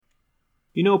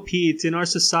You know, Pete, in our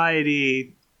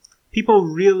society, people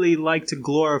really like to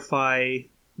glorify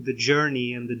the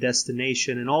journey and the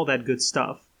destination and all that good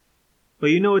stuff.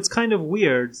 But you know, it's kind of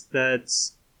weird that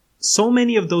so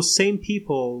many of those same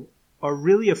people are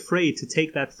really afraid to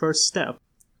take that first step.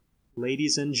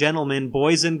 Ladies and gentlemen,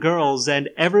 boys and girls, and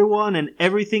everyone and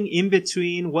everything in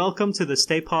between, welcome to the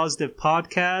Stay Positive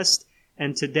podcast.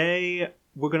 And today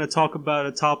we're going to talk about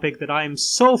a topic that I'm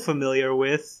so familiar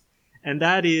with, and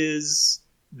that is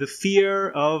the fear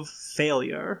of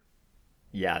failure.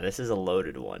 Yeah, this is a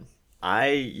loaded one. I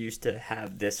used to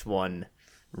have this one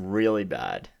really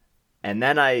bad, and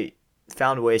then I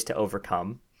found ways to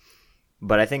overcome,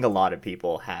 but I think a lot of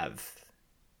people have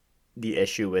the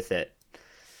issue with it,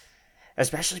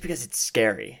 especially because it's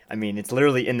scary. I mean, it's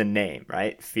literally in the name,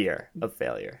 right? Fear of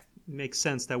failure. It makes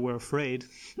sense that we're afraid.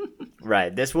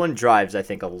 Right. This one drives, I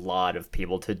think, a lot of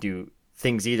people to do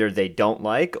things either they don't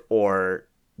like or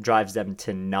drives them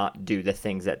to not do the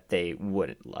things that they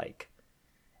wouldn't like.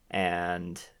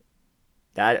 And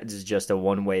that is just a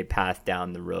one-way path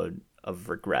down the road of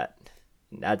regret.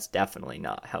 And that's definitely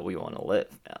not how we want to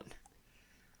live, man.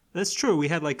 That's true. We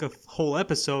had like a whole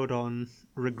episode on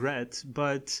regret,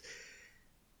 but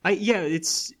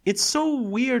it's so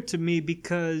weird to me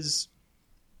because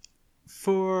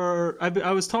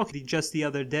I was talking just the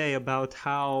other day about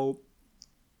how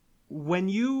when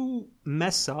you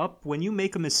mess up, when you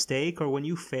make a mistake or when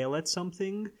you fail at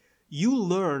something, you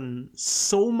learn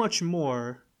so much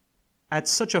more at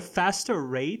such a faster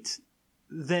rate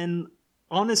than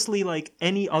honestly like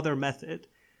any other method.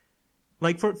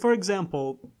 Like for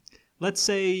example, let's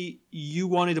say you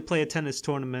wanted to play a tennis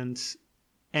tournament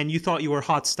and you thought you were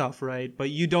hot stuff, right?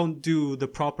 But you don't do the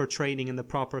proper training and the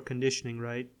proper conditioning,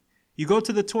 right? You go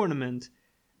to the tournament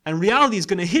and reality is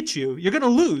going to hit you. You're going to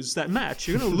lose that match.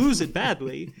 You're going to lose it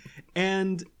badly.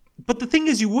 But the thing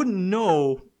is, you wouldn't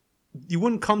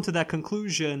come to that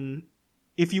conclusion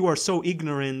if you are so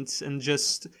ignorant and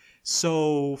just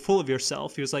so full of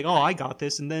yourself. You're just like, oh, I got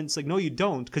this. And then it's like, no, you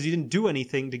don't, because you didn't do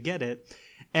anything to get it.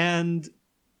 And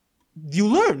you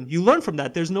learn from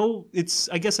that.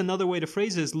 I guess another way to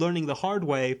phrase it is learning the hard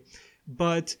way.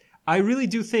 But I really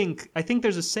do I think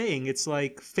there's a saying, it's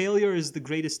like failure is the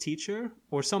greatest teacher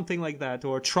or something like that,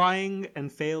 or trying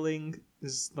and failing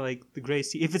is like the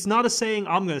greatest. If it's not a saying,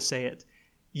 I'm going to say it.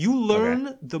 You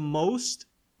learn the most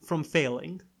from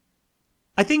failing.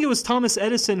 I think it was Thomas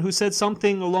Edison who said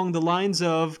something along the lines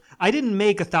of, I didn't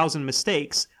make 1,000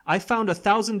 mistakes. I found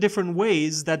 1,000 different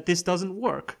ways that this doesn't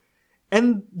work.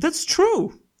 And that's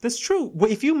true. That's true.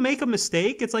 If you make a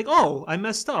mistake, it's like, oh, I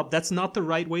messed up. That's not the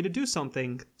right way to do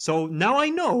something. So now I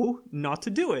know not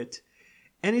to do it.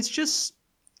 And it's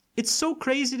so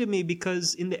crazy to me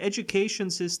because in the education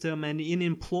system and in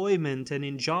employment and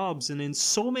in jobs and in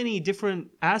so many different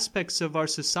aspects of our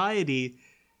society,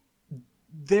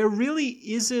 there really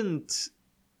isn't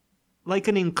like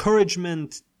an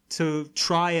encouragement to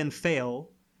try and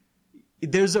fail.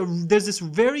 There's this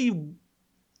very,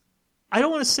 I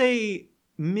don't want to say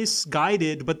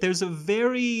misguided, but there's a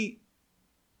very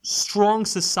strong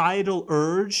societal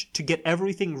urge to get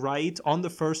everything right on the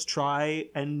first try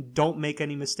and don't make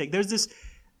any mistake. There's this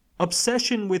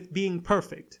obsession with being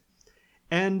perfect.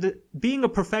 And being a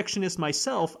perfectionist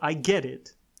myself, I get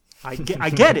it. I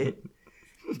get it.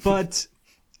 But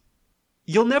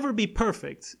you'll never be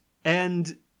perfect.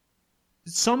 And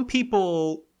some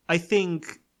people, I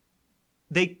think,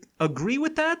 they agree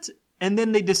with that. And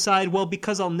then they decide, well,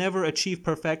 because I'll never achieve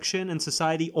perfection and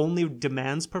society only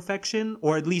demands perfection,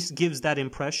 or at least gives that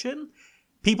impression,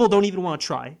 people don't even want to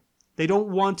try. They don't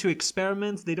want to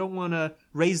experiment. They don't want to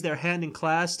raise their hand in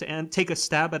class and take a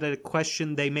stab at a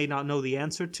question they may not know the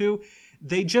answer to.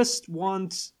 They just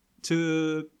want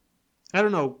to, I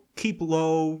don't know, keep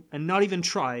low and not even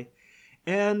try.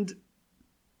 And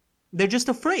they're just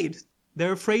afraid.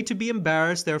 They're afraid to be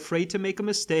embarrassed. They're afraid to make a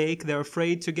mistake. They're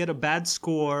afraid to get a bad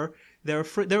score. They're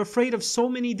afraid of so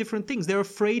many different things. They're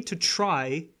afraid to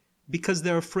try because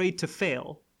they're afraid to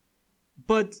fail.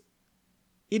 But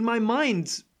in my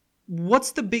mind,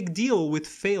 what's the big deal with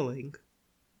failing?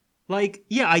 Like,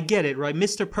 yeah, I get it, right?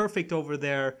 Mr. Perfect over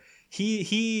there,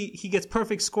 he gets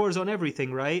perfect scores on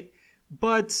everything, right?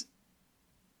 But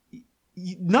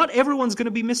not everyone's going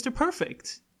to be Mr.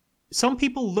 Perfect. Some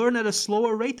people learn at a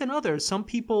slower rate than others. Some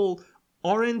people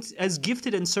aren't as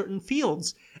gifted in certain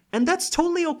fields. And that's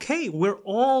totally okay. We're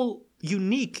all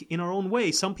unique in our own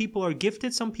way. Some people are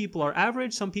gifted, some people are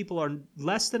average, some people are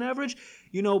less than average,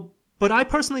 but I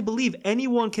personally believe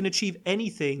anyone can achieve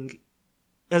anything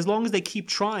as long as they keep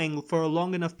trying for a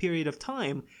long enough period of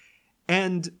time.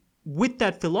 And with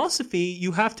that philosophy,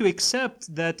 you have to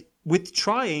accept that with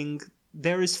trying,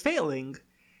 there is failing.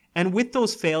 And with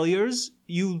those failures,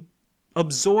 you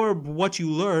absorb what you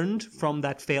learned from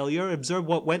that failure, observe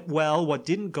what went well, what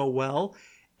didn't go well,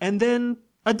 and then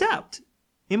adapt,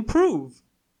 improve,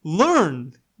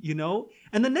 learn,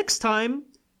 and the next time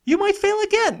you might fail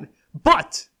again,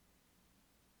 but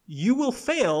you will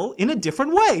fail in a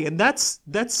different way. And that's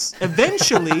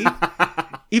eventually,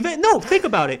 no, think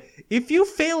about it. If you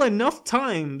fail enough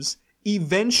times,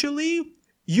 eventually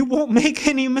you won't make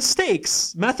any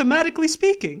mistakes, mathematically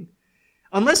speaking.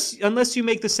 Unless you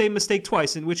make the same mistake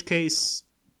twice, in which case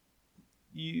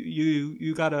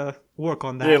you gotta work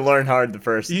on that. You didn't learn hard the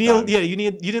first time. You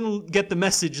didn't get the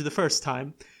message the first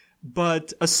time.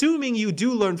 But assuming you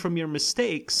do learn from your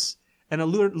mistakes and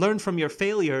learn from your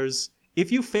failures,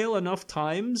 if you fail enough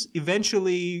times,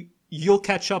 eventually you'll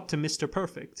catch up to Mr.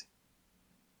 Perfect.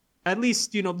 At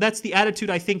least, that's the attitude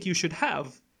I think you should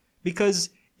have. Because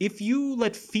if you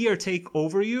let fear take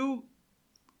over you,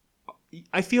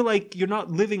 I feel like you're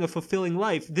not living a fulfilling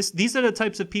life. These are the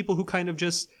types of people who kind of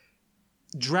just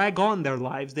drag on their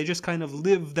lives. They just kind of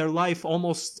live their life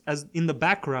almost as in the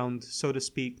background, so to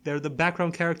speak. They're the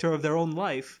background character of their own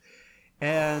life.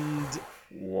 And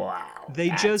wow,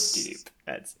 that's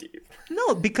deep.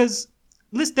 No, because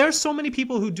listen, there are so many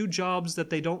people who do jobs that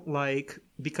they don't like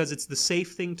because it's the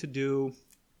safe thing to do.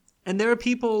 And there are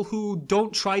people who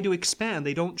don't try to expand.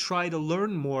 They don't try to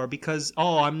learn more because,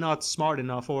 I'm not smart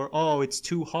enough, or, it's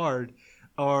too hard.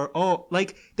 Or,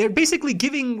 they're basically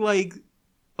giving,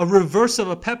 a reverse of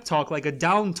a pep talk, like a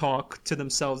down talk to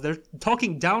themselves. They're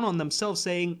talking down on themselves,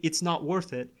 saying it's not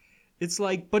worth it. It's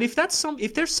like, but if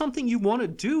there's something you want to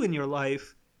do in your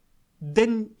life,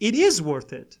 then it is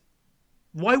worth it.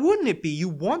 Why wouldn't it be? You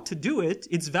want to do it.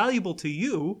 It's valuable to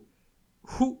you.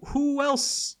 Who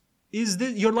else is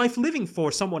your life living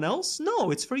for? Someone else?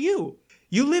 No, it's for you.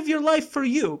 You live your life for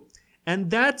you. And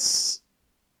that's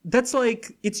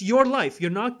like, it's your life.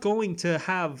 You're not going to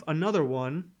have another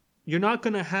one. You're not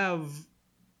going to have,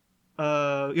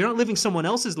 you're not living someone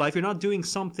else's life. You're not doing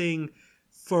something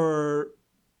for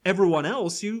everyone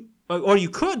else. Or you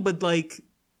could, but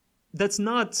that's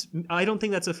not, I don't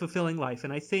think that's a fulfilling life.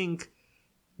 And I think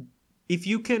if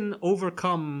you can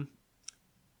overcome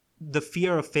the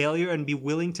fear of failure and be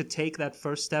willing to take that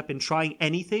first step in trying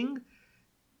anything,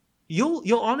 you'll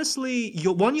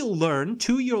learn,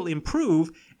 2, you'll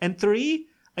improve, and 3,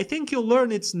 I think you'll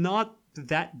learn it's not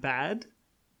that bad.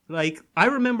 I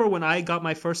remember when I got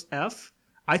my first F,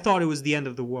 I thought it was the end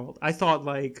of the world. I thought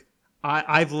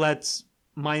I've let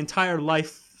my entire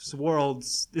life's world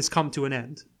has come to an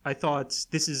end. I thought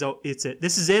this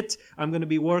is it. I'm going to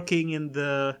be working in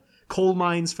the coal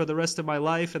mines for the rest of my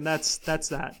life, and that's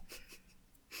that.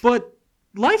 But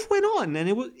life went on, and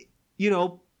it was,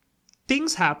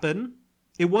 things happen.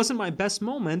 It wasn't my best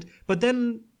moment, but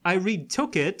then I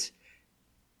retook it,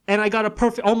 and I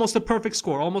got almost a perfect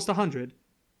score, almost 100.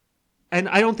 And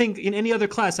I don't think in any other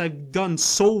class I've done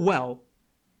so well.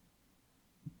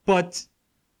 But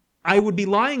I would be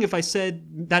lying if I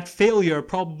said that failure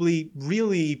probably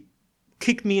really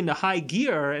kicked me into high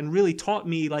gear and really taught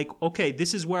me, okay,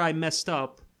 this is where I messed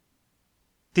up.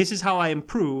 This is how I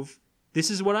improve.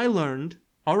 This is what I learned.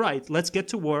 All right, let's get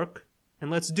to work and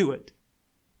let's do it.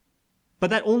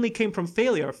 But that only came from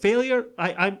failure. Failure,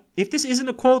 if this isn't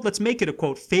a quote, let's make it a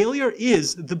quote. Failure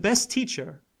is the best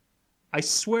teacher. I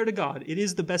swear to God, it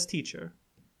is the best teacher.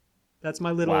 That's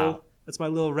my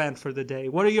little rant for the day.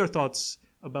 What are your thoughts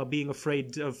about being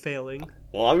afraid of failing?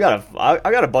 Well,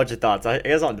 I got a bunch of thoughts. I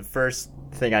guess on the first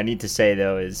thing I need to say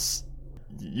though is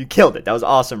you killed it. That was an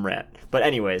awesome rant. But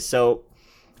anyways, so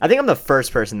I think I'm the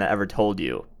first person that ever told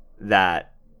you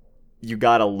that you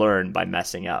gotta learn by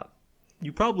messing up.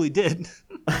 You probably did.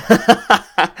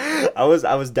 I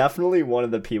was definitely one of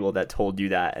the people that told you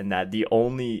that, and that the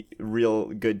only real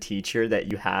good teacher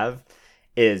that you have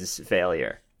is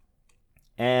failure.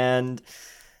 And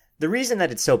the reason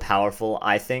that it's so powerful,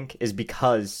 I think, is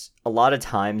because a lot of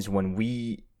times when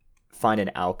we find an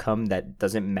outcome that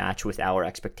doesn't match with our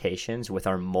expectations, with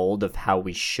our mold of how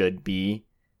we should be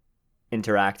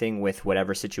interacting with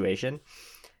whatever situation,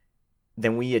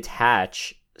 then we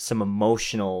attach some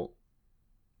emotional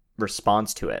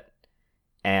response to it.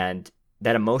 And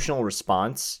that emotional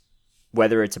response,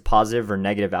 whether it's a positive or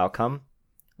negative outcome,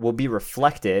 will be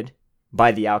reflected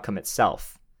by the outcome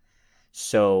itself.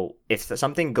 So if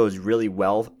something goes really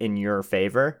well in your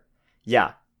favor,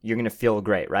 yeah, you're going to feel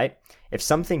great, right? If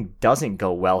something doesn't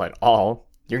go well at all,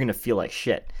 you're going to feel like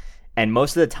shit. And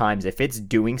most of the times, if it's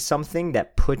doing something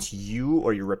that puts you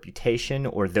or your reputation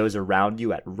or those around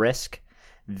you at risk,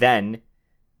 then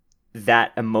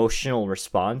that emotional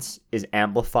response is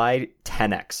amplified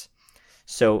 10x.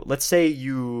 So let's say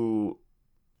you,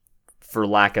 for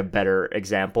lack of better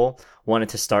example, wanted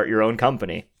to start your own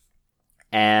company,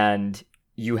 and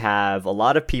you have a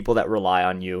lot of people that rely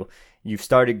on you. You've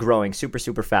started growing super,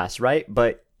 super fast, right?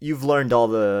 But you've learned all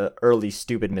the early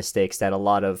stupid mistakes that a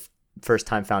lot of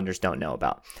first-time founders don't know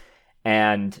about.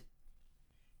 And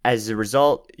as a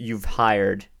result, you've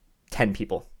hired 10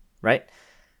 people, right?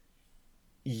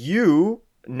 You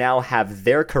now have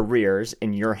their careers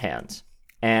in your hands.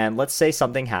 And let's say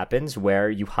something happens where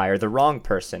you hire the wrong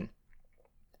person.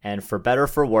 And for better or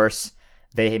for worse,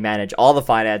 they manage all the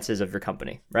finances of your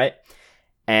company, right?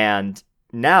 And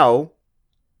now,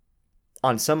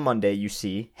 on some Monday, you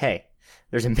see, hey,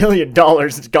 there's $1 million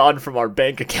gone from our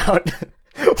bank account.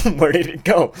 Where did it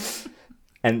go?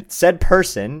 And said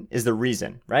person is the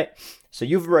reason, right? So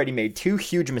you've already made 2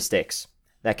 huge mistakes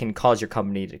that can cause your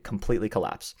company to completely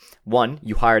collapse. One,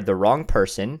 you hired the wrong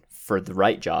person for the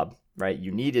right job, right?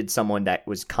 You needed someone that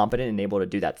was competent and able to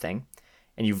do that thing.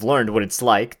 And you've learned what it's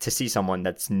like to see someone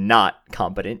that's not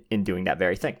competent in doing that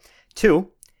very thing. 2,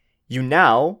 you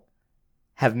now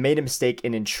have made a mistake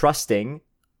in entrusting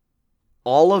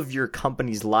all of your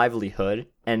company's livelihood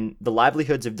and the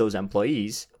livelihoods of those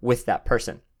employees with that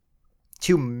person.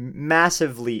 2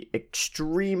 massively,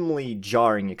 extremely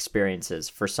jarring experiences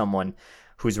for someone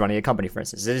who's running a company, for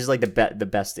instance. This is like the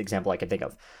best example I can think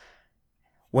of.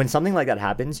 When something like that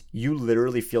happens, you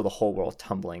literally feel the whole world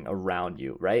tumbling around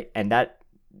you, right? And that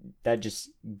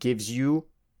just gives you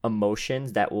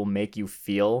emotions that will make you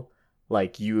feel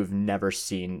like you have never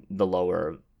seen the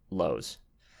lower lows.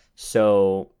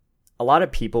 So a lot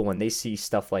of people, when they see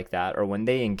stuff like that, or when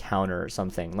they encounter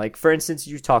something, like for instance,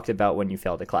 you talked about when you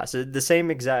failed a class, the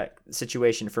same exact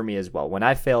situation for me as well. When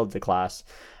I failed the class,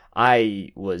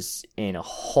 I was in a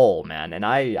hole, man, and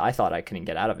I thought I couldn't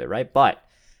get out of it, right? But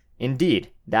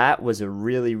indeed, that was a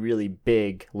really, really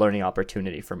big learning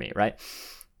opportunity for me, right?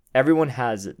 Everyone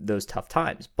has those tough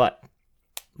times, but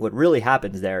what really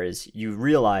happens there is you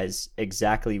realize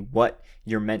exactly what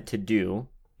you're meant to do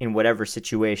in whatever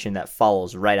situation that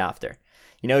follows right after.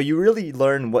 You know, you really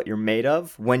learn what you're made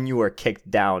of when you are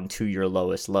kicked down to your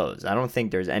lowest lows. I don't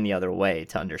think there's any other way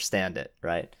to understand it,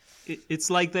 right? It's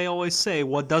like they always say,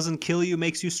 what doesn't kill you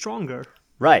makes you stronger.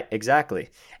 Right, exactly.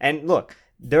 And look,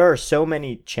 there are so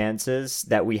many chances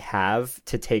that we have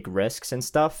to take risks and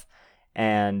stuff,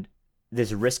 and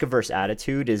this risk-averse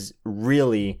attitude is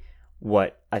really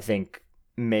what I think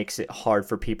makes it hard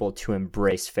for people to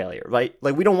embrace failure, right?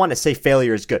 Like, we don't want to say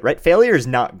failure is good, right? Failure is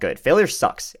not good. Failure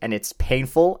sucks, and it's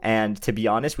painful, and to be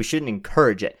honest, we shouldn't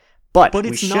encourage it. But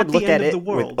we should look at it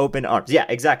with open arms. Yeah,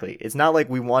 exactly. It's not like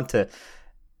we want to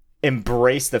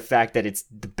embrace the fact that it's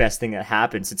the best thing that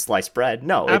happens since sliced bread.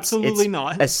 No, absolutely it's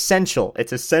not. Essential.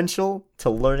 It's essential to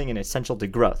learning and essential to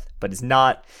growth, but it's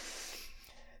not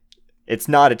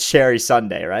a cherry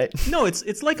sundae, right? No,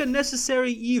 it's like a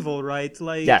necessary evil, right?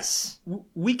 Like, yes,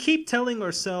 we keep telling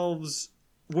ourselves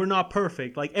we're not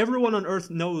perfect. Like, everyone on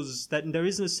earth knows that there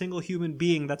isn't a single human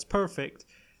being that's perfect.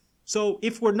 So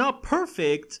if we're not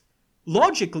perfect,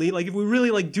 logically, like if we really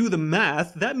like do the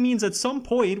math, that means at some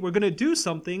point we're going to do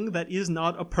something that is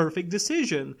not a perfect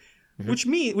decision, which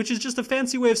is just a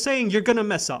fancy way of saying you're going to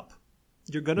mess up.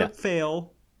 You're going to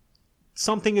fail.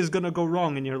 Something is going to go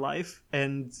wrong in your life,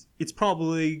 and it's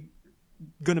probably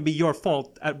going to be your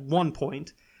fault at one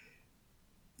point.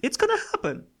 It's going to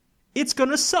happen. It's going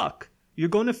to suck. You're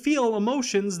going to feel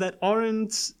emotions that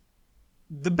aren't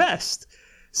the best.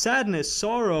 Sadness,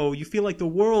 sorrow, you feel like the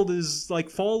world is like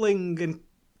falling and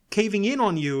caving in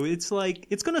on you. It's like,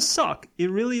 it's going to suck.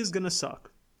 It really is going to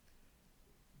suck.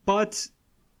 But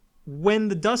when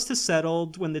the dust has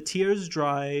settled, when the tears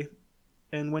dry,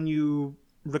 and when you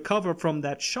recover from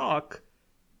that shock,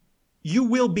 you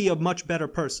will be a much better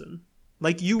person.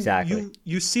 Like, you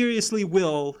seriously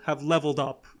will have leveled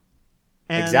up.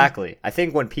 And exactly. I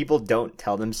think when people don't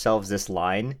tell themselves this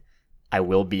line, I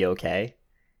will be okay,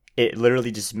 it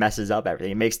literally just messes up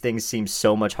everything. It makes things seem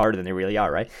so much harder than they really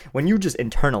are, right? When you just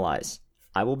internalize,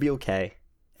 I will be okay,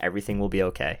 everything will be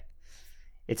okay,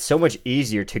 it's so much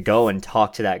easier to go and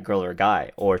talk to that girl or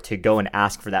guy, or to go and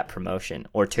ask for that promotion,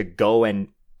 or to go and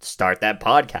start that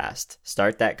podcast,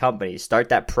 start that company, start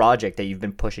that project that you've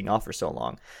been pushing off for so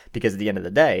long. Because at the end of the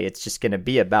day, it's just going to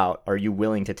be about, are you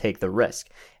willing to take the risk?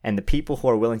 And the people who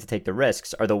are willing to take the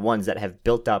risks are the ones that have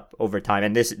built up over time.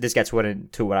 And this gets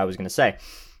into what I was going to say.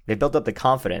 They built up the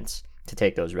confidence to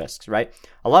take those risks, right?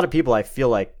 A lot of people, I feel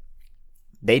like,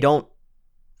 they don't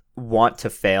want to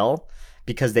fail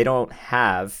because they don't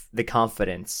have the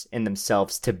confidence in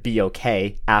themselves to be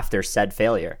okay after said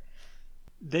failure.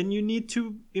 then you need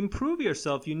to improve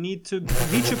yourself. You need to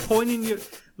reach a point in your...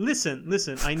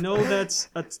 Listen. I know that's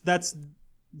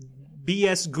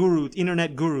BS guru,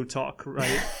 internet guru talk,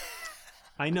 right?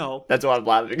 I know. That's why I'm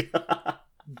laughing.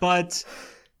 But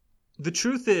the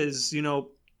truth is,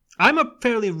 I'm a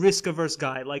fairly risk-averse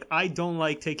guy. Like, I don't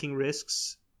like taking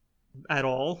risks at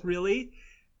all, really.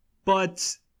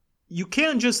 But you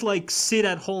can't just, like, sit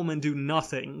at home and do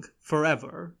nothing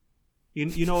forever.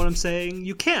 You know what I'm saying?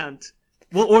 You can't.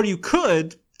 Well, or you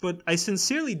could, but I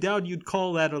sincerely doubt you'd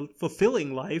call that a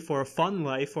fulfilling life or a fun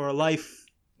life or a life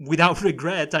without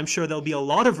regret. I'm sure there'll be a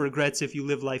lot of regrets if you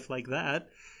live life like that.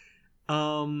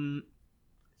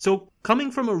 So coming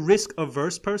from a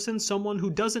risk-averse person, someone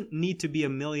who doesn't need to be a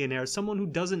millionaire, someone who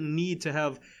doesn't need to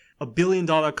have a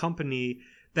billion-dollar company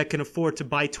that can afford to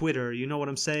buy Twitter, you know what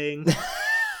I'm saying?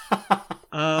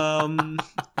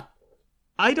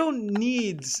 I don't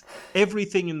need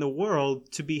everything in the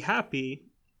world to be happy,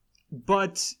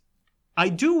 but I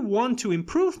do want to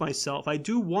improve myself. I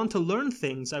do want to learn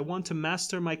things. I want to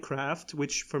master my craft,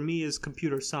 which for me is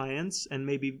computer science and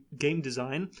maybe game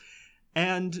design.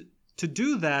 And to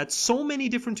do that, so many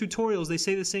different tutorials, they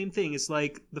say the same thing. It's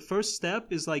like the first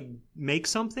step is like make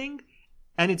something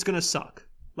and it's going to suck.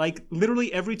 Like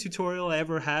literally every tutorial I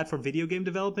ever had for video game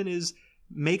development is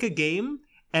make a game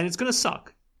and it's going to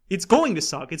suck. It's going to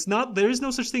suck. There is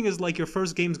no such thing as like your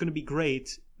first game is going to be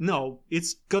great. No,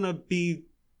 it's going to be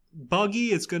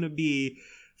buggy. It's going to be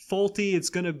faulty. It's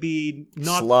going to be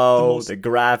not slow. The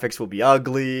graphics will be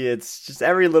ugly. It's just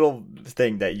every little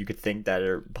thing that you could think that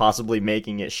are possibly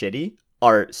making it shitty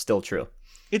are still true.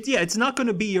 It's not going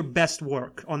to be your best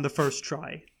work on the first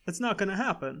try. That's not going to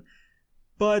happen.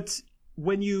 But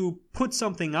when you put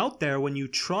something out there, when you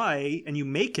try and you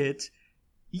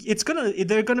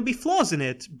there are gonna be flaws in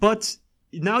it, but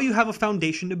now you have a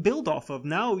foundation to build off of.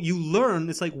 Now you learn,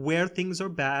 it's like where things are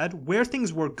bad, where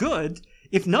things were good.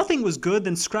 If nothing was good,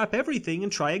 then scrap everything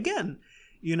and try again,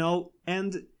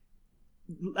 and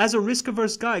as a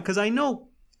risk-averse guy, because I know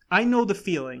the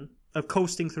feeling of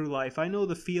coasting through life. I know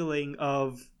the feeling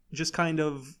of just kind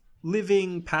of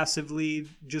living passively,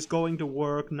 just going to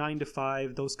work 9 to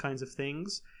 5, those kinds of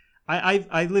things.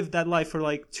 I lived that life for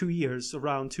like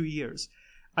around 2 years.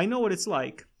 I know what it's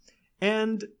like.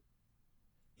 And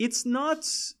it's not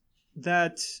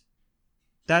that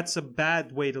that's a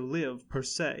bad way to live per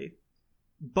se.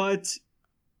 But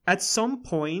at some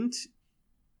point,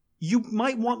 you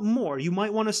might want more. You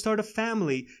might want to start a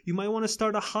family. You might want to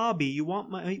start a hobby. You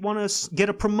might want to get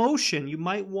a promotion. You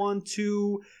might want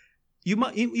to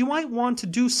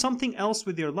do something else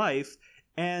with your life.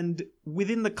 And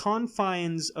within the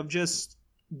confines of just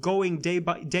going day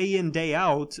in, day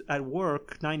out at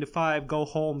work, 9 to 5, go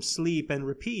home, sleep, and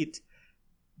repeat,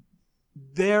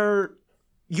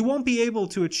 you won't be able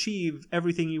to achieve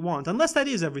everything you want, unless that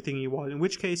is everything you want, in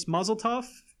which case, mazel tov,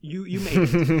 you made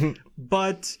it.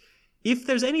 But if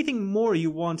there's anything more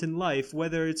you want in life,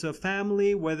 whether it's a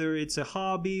family, whether it's a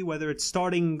hobby, whether it's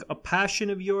starting a passion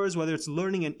of yours, whether it's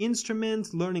learning an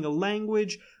instrument, learning a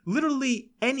language,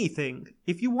 literally anything,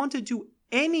 if you want to do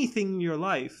anything in your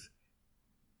life,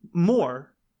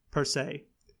 more per se,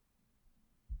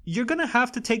 you're going to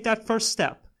have to take that first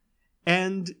step.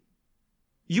 And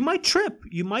you might trip,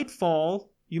 you might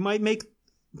fall, you might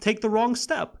take the wrong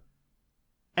step.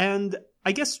 And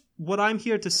I guess what I'm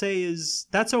here to say is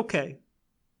that's okay.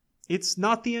 It's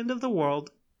not the end of the world.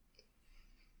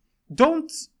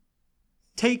 Don't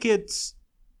take it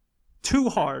too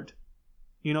hard.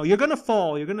 You're going to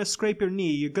fall, you're going to scrape your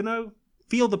knee, you're going to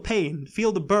feel the pain,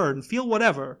 feel the burn, feel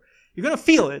whatever. You're going to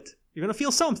feel it. You're going to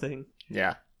feel something.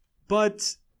 Yeah.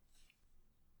 But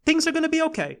things are going to be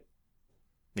okay.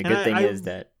 The good thing is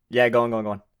that... Yeah, go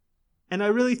on. And I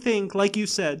really think, like you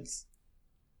said,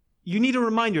 you need to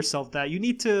remind yourself that. You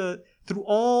need to, through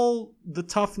all the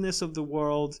toughness of the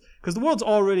world, because the world's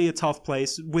already a tough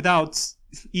place without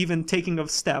even taking a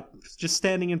step. Just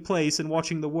standing in place and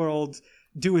watching the world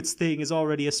do its thing is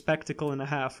already a spectacle and a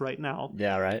half right now.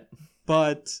 Yeah, right.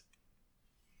 But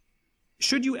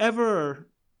should you ever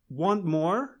want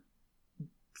more,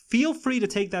 feel free to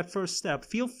take that first step.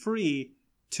 Feel free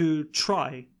to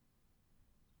try.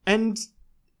 And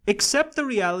accept the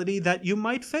reality that you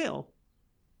might fail.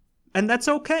 And that's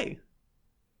okay.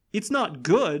 It's not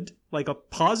good, like a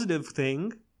positive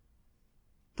thing,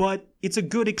 but it's a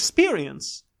good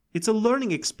experience. It's a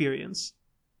learning experience.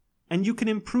 And you can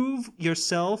improve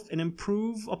yourself and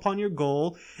improve upon your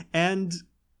goal and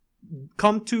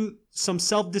come to some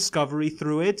self-discovery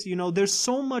through it. There's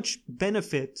so much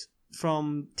benefit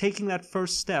from taking that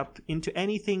first step into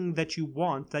anything that you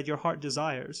want, that your heart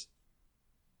desires.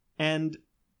 And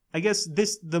I guess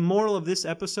the moral of this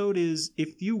episode is,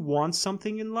 if you want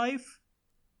something in life,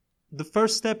 the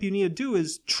first step you need to do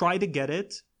is try to get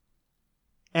it.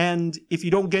 And if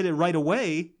you don't get it right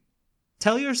away,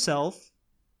 tell yourself,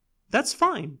 that's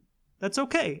fine. That's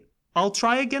okay. I'll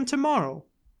try again tomorrow.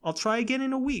 I'll try again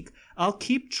in a week. I'll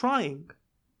keep trying.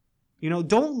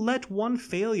 Don't let one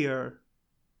failure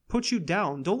put you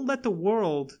down. Don't let the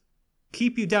world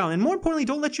keep you down. And more importantly,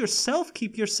 don't let yourself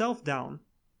keep yourself down.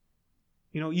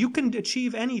 You can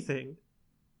achieve anything.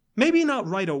 Maybe not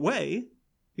right away.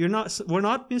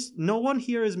 No one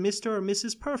here is Mr. or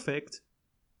Mrs. Perfect.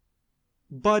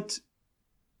 But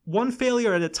one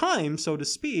failure at a time, so to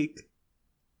speak,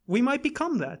 we might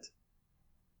become that.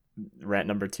 Rant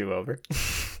number 2 over.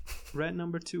 Rant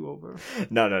number 2 over.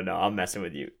 No, I'm messing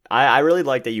with you. I really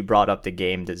like that you brought up the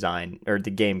game design or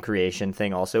the game creation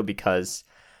thing also, because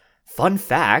fun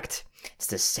fact, it's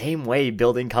the same way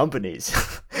building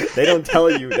companies. They don't tell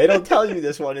you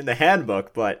this one in the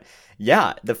handbook, but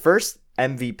yeah, the first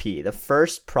MVP, the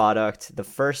first product, the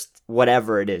first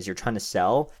whatever it is you're trying to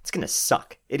sell, it's going to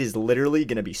suck. It is literally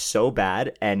going to be so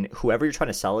bad, and whoever you're trying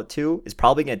to sell it to is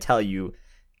probably going to tell you,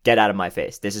 get out of my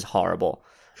face. This is horrible.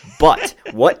 But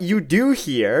what you do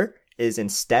here is,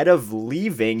 instead of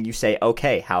leaving, you say,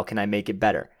 okay, how can I make it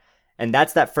better? And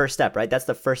that's that first step, right? That's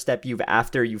the first step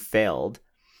after you failed,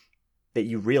 that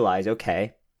you realize,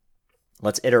 okay,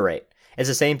 let's iterate. It's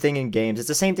the same thing in games. It's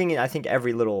the same thing in, I think,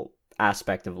 every little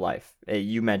aspect of life.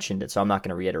 You mentioned it, so I'm not going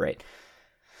to reiterate.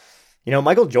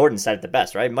 Michael Jordan said it the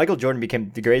best, right? Michael Jordan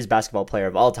became the greatest basketball player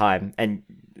of all time, and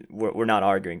we're not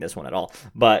arguing this one at all,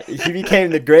 but he became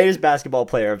the greatest basketball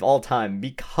player of all time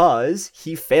because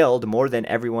he failed more than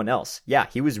everyone else. Yeah,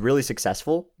 he was really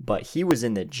successful, but he was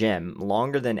in the gym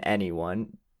longer than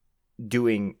anyone,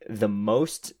 doing the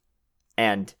most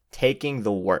and taking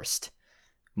the worst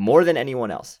more than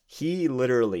anyone else. He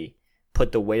literally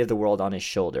put the weight of the world on his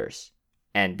shoulders,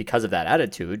 and because of that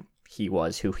attitude, he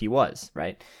was who he was,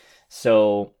 right?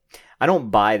 So I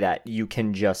don't buy that you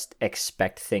can just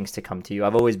expect things to come to you.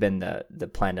 I've always been the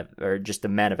plan of, or just the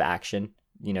man of action.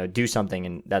 Do something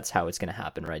and that's how it's going to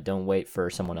happen, right? Don't wait for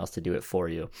someone else to do it for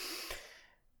you.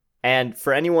 And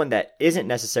for anyone that isn't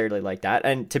necessarily like that,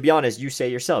 and to be honest, you say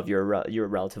yourself, you're a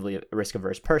relatively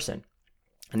risk-averse person,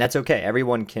 and that's okay.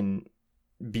 Everyone can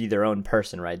be their own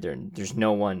person, right? There's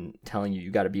no one telling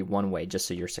you got to be one way just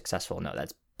so you're successful. No,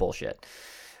 that's bullshit.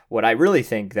 What I really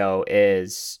think, though,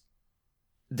 is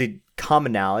the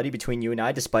commonality between you and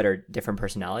I, despite our different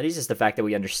personalities, is the fact that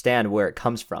we understand where it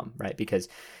comes from, right? Because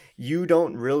you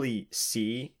don't really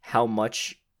see how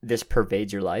much this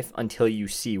pervades your life until you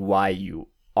see why you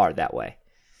are that way.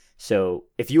 So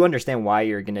if you understand why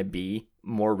you're going to be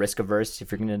more risk averse,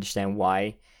 if you're going to understand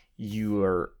why you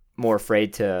are more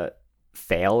afraid to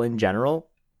fail in general,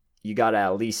 you got to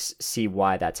at least see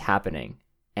why that's happening.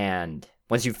 And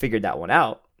once you've figured that one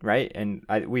out, right? And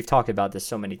we've talked about this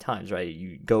so many times, right?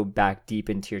 You go back deep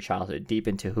into your childhood, deep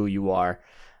into who you are.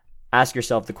 Ask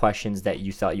yourself the questions that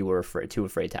you thought you were too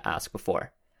afraid to ask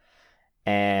before.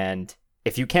 And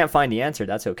if you can't find the answer,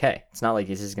 that's okay. It's not like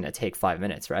this is going to take 5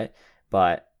 minutes, right?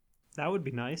 But that would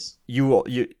be nice. You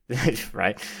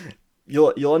right?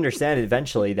 You'll understand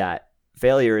eventually that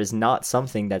failure is not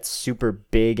something that's super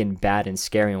big and bad and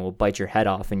scary and will bite your head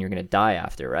off and you're going to die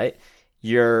after, right?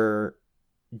 You're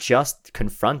just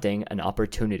confronting an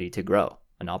opportunity to grow,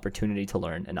 an opportunity to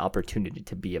learn, an opportunity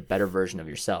to be a better version of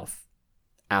yourself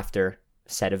after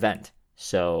said event.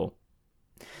 So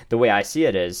the way I see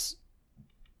it is,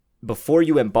 before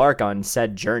you embark on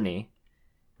said journey,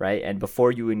 right, and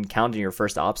before you encounter your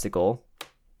first obstacle,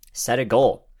 set a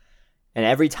goal. And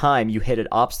every time you hit an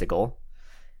obstacle,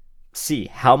 see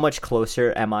how much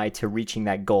closer am I to reaching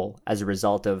that goal as a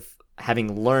result of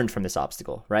having learned from this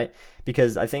obstacle, right?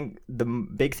 Because I think the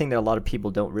big thing that a lot of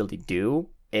people don't really do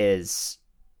is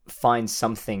find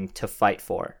something to fight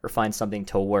for or find something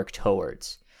to work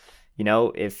towards.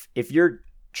 If you're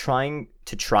trying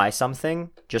to try something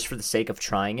just for the sake of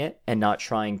trying it and not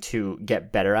trying to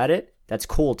get better at it, that's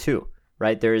cool too,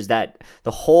 right? There is the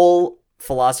whole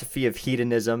philosophy of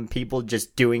hedonism, people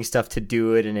just doing stuff to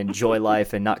do it and enjoy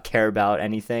life and not care about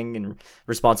anything, and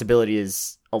responsibility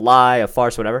is a lie, a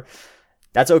farce, whatever.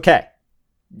 That's okay.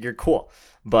 You're cool.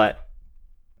 But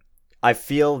I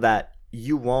feel that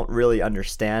you won't really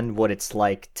understand what it's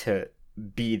like to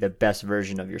be the best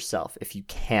version of yourself if you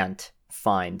can't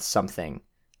find something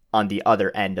on the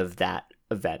other end of that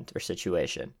event or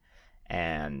situation.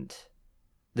 And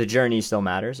the journey still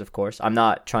matters, of course. I'm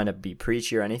not trying to be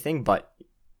preachy or anything, but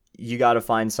you got to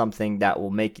find something that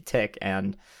will make you tick.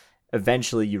 And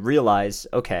eventually you realize,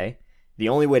 okay, the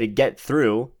only way to get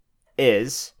through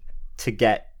is to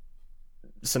get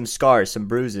some scars, some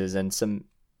bruises, and some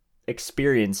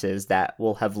experiences that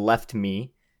will have left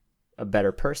me a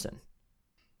better person.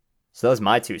 So that was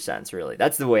my 2 cents, really.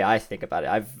 That's the way I think about it.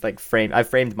 I've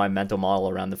framed my mental model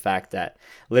around the fact that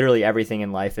literally everything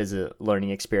in life is a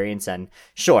learning experience. And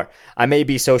sure, I may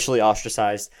be socially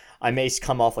ostracized. I may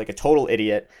come off like a total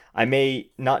idiot. I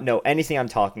may not know anything I'm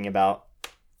talking about.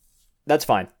 That's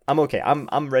fine. I'm okay.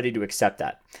 I'm ready to accept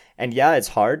that. And yeah, it's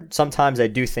hard. Sometimes I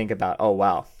do think about, oh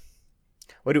wow,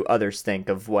 what do others think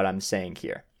of what I'm saying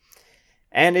here?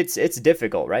 And it's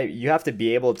difficult, right? You have to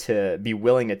be able to be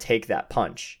willing to take that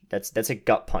punch. That's a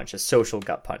gut punch, a social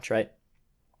gut punch, right?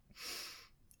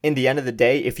 In the end of the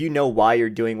day, if you know why you're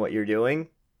doing what you're doing,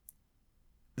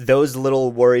 those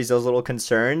little worries, those little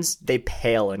concerns, they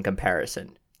pale in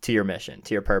comparison to your mission,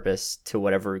 to your purpose, to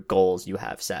whatever goals you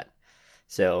have set.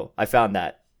 So I found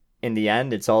that in the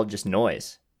end, it's all just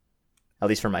noise, at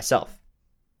least for myself.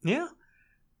 Yeah.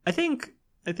 I think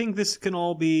this can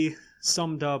all be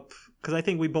summed up, because I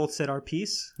think we both said our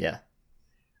piece. Yeah.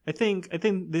 I think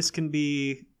this can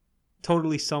be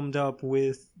totally summed up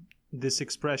with this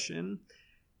expression.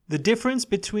 The difference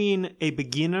between a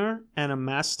beginner and a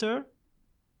master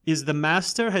is the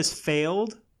master has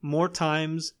failed more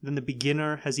times than the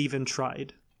beginner has even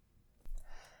tried.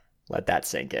 Let that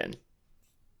sink in.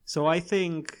 So I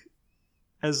think,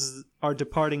 as our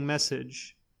departing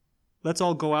message, let's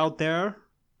all go out there.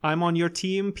 I'm on your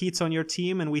team, Pete's on your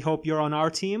team, and we hope you're on our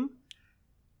team.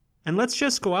 And let's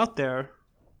just go out there.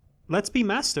 Let's be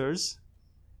masters.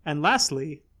 And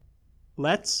lastly,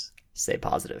 let's stay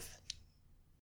positive.